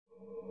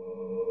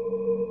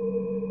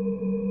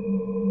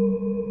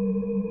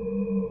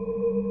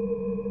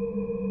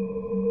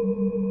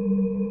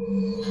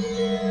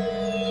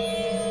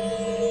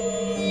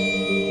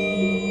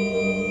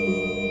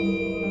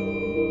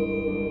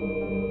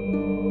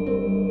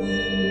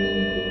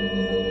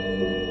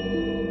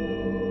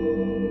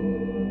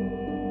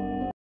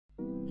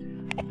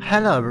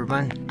Hello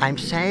everyone, I'm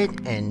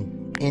Said,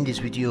 and in this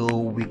video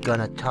we're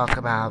gonna talk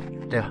about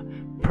the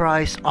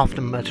price of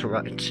the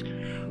meteorites.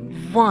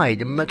 Why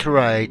the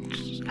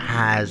meteorites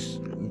has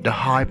the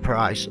high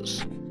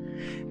prices?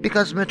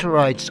 Because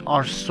meteorites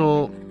are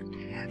so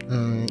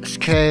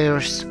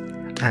scarce,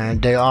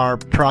 and they are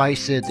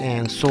priced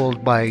and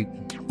sold by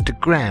the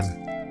gram.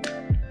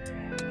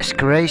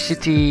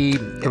 Scarcity,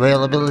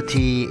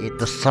 availability,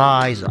 the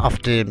size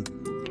of the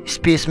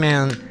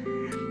specimen,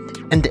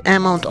 and the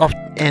amount of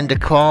and the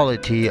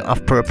quality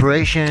of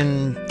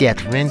preparation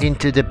that went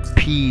into the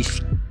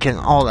piece can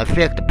all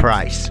affect the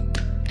price.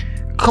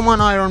 Common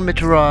iron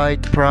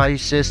meteorite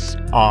prices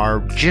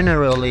are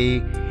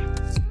generally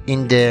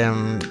in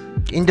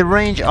the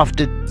range of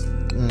the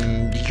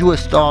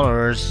US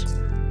dollars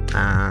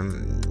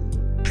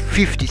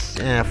 50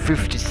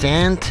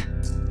 cent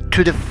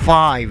to the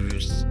 5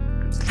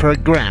 per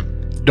gram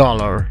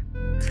dollar,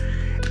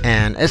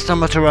 and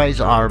some meteorites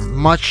are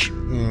much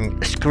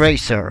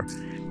scarcer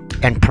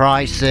and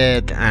priced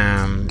in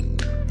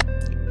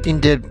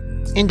the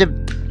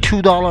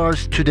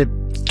 $2 to the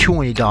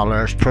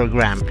 $20 per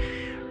gram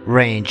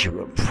range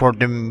for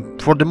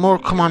the more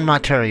common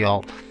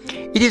material.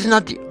 It is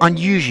not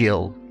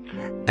unusual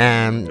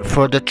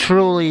for the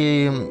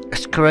truly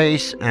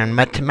scarce and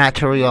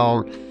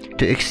material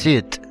to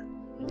exist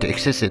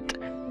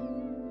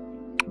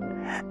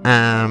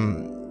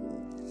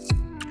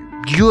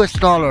US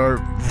dollar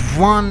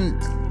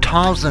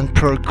 1,000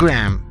 per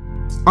gram.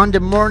 On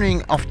the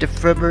morning of the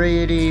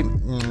February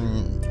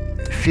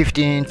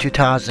 15,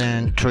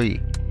 2003,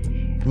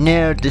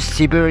 near the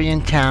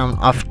Siberian town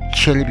of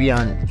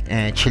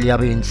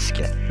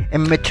Chelyabinsk, a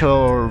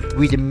meteor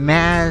with a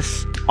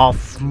mass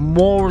of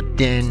more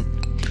than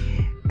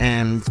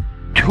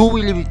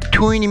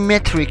 20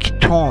 metric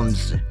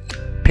tons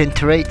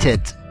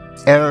penetrated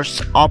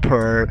Earth's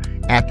upper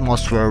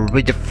atmosphere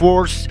with a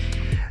force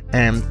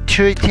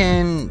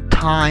 13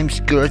 times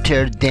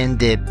greater than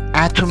the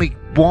atomic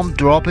bomb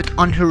dropped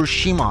on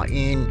Hiroshima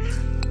in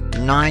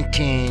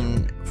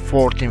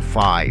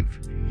 1945,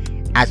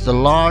 as the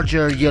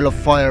larger yellow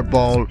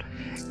fireball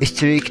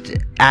streaked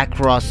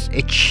across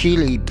a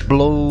chilly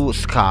blue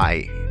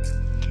sky.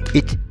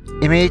 It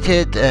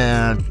emitted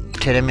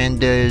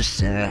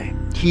tremendous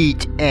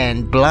heat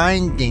and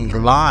blinding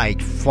light,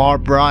 far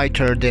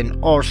brighter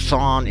than our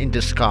sun in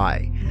the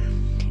sky.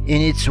 In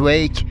its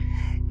wake,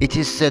 it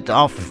is set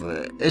off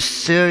a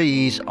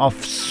series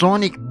of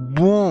sonic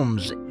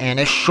booms and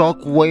a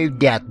shock wave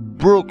that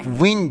broke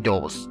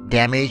windows,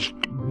 damaged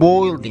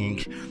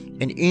buildings,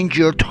 and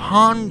injured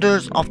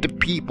hundreds of the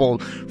people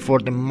for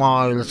the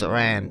miles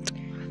around.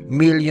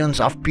 Millions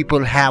of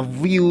people have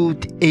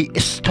viewed a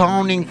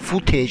stunning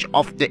footage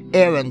of the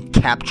event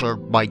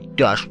captured by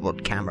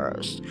dashboard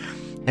cameras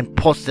and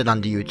posted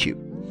on the YouTube.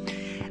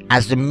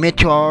 As the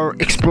meteor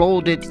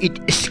exploded, it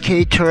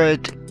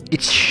scattered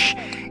its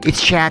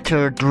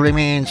shattered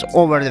remains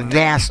over the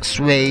vast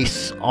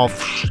swathes of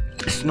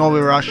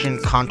snowy Russian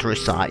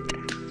countryside,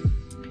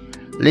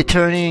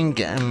 littering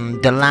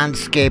the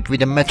landscape with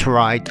the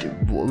meteorite,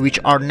 which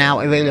are now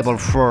available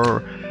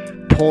for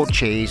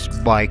purchase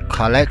by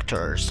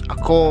collectors.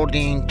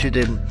 According to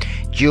the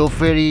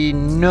Geoffrey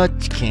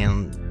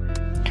Nutkin,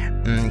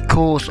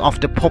 host of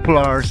the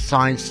popular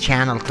Science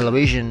Channel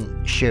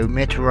television show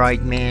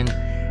Meteorite Man,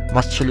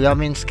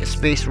 Chelyabinsk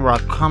Space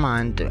Rock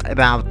command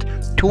about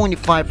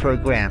 25 per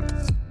gram.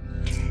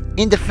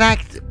 In the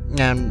fact,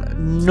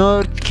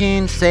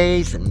 Nutkin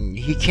says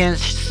he can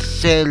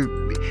sell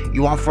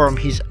you one from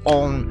his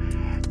own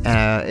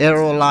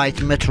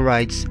aerolite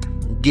meteorites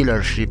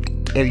dealership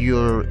if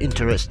you're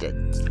interested.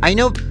 I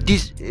know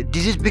this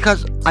is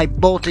because I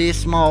bought a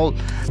small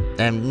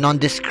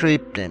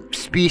nondescript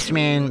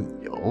specimen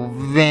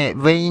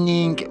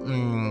weighing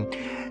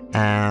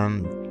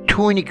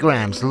 20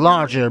 grams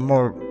larger,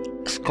 more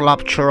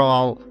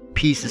sculptural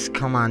pieces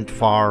command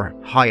far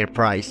higher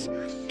price,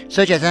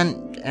 such as an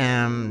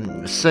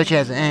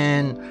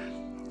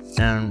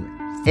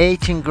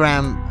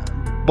 18-gram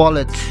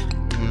bullet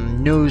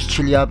news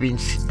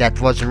Chelyabinsk that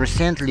was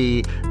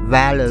recently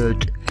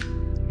valued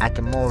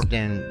at more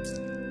than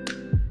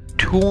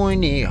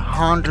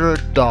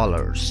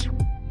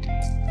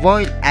 $2,100.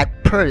 While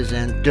at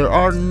present there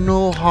are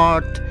no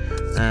hard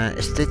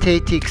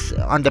statistics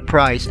on the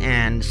price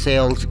and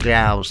sales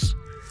graphs,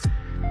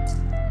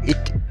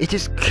 it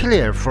is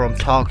clear from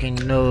talking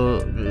to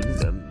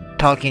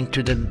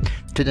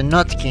the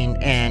Nutkin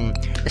and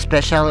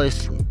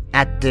specialists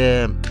at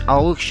the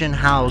auction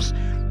house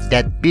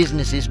that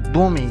business is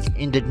booming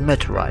in the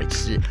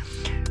meteorites.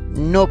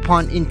 No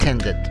pun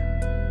intended.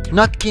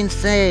 Nutkin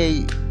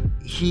say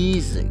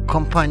his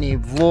company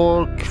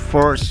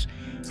workforce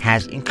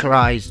has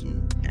increased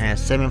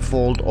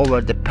sevenfold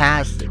over the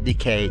past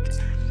decade.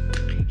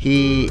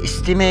 He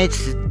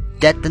estimates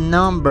that the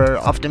number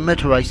of the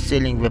meteorite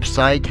selling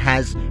website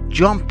has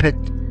jumped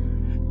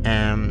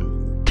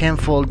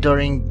tenfold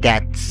during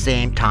that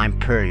same time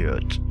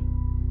period.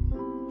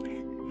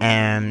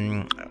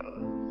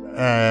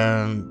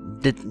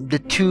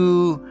 The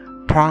two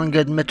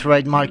multi-pronged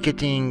meteorite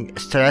marketing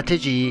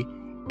strategy,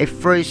 a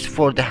first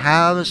for the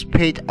house,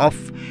 paid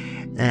off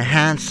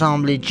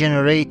handsomely,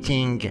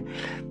 generating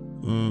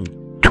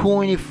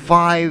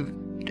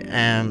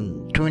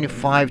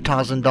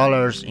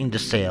 $25,000 in the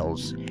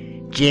sales.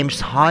 James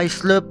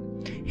Hyslop,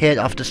 head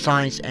of the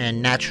science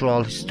and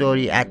natural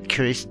history at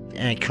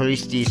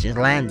Christie's in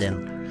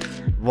London,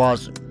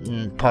 was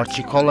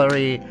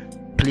particularly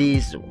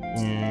pleased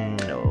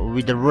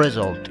with the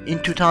result. In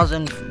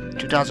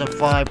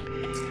 2005,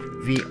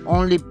 we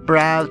only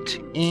brought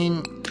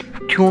in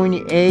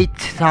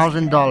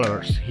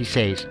 $28,000, he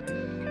says,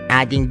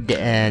 adding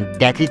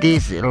that it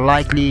is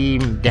likely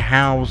the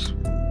house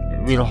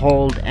will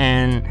hold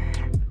an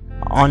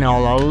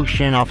annual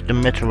auction of the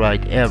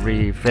meteorite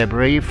every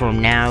February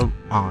from now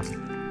on.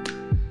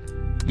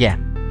 Yeah,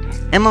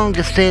 among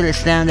the sales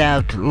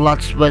standout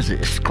lots was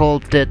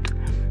sculpted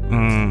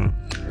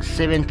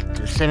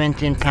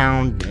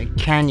 17-pound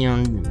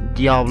Canyon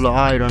Diablo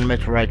iron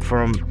meteorite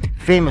from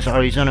famous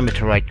Arizona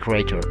meteorite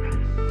crater,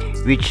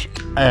 which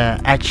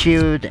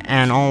achieved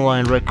an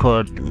online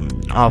record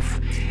of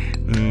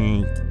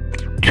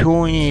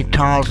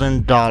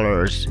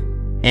 $20,000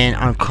 and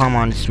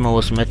uncommon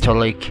smooth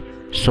metallic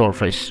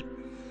surface.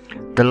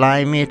 The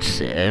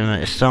limits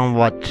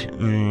somewhat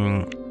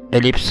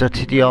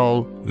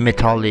ellipsoidal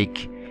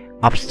metallic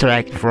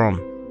abstract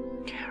from.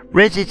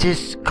 Read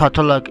its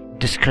catalog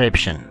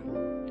description.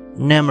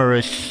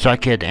 Numerous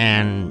socket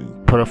and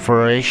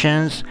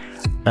perforations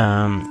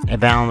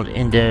abound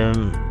in the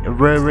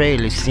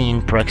rarely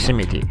seen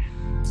proximity.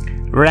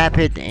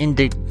 Wrapped in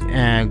the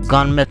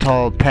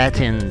gunmetal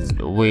pattern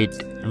with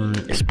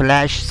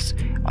splashes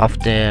of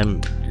the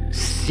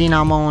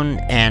cinnamon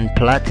and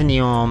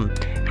platinum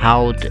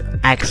hued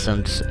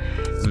accents.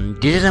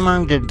 This is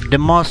among the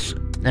most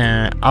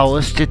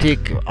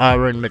aesthetic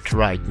iron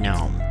meteorite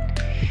known.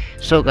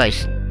 So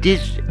guys,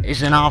 this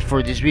is enough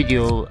for this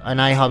video, and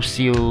I hope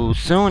see you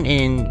soon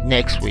in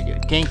next video.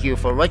 Thank you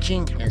for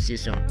watching and see you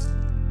soon.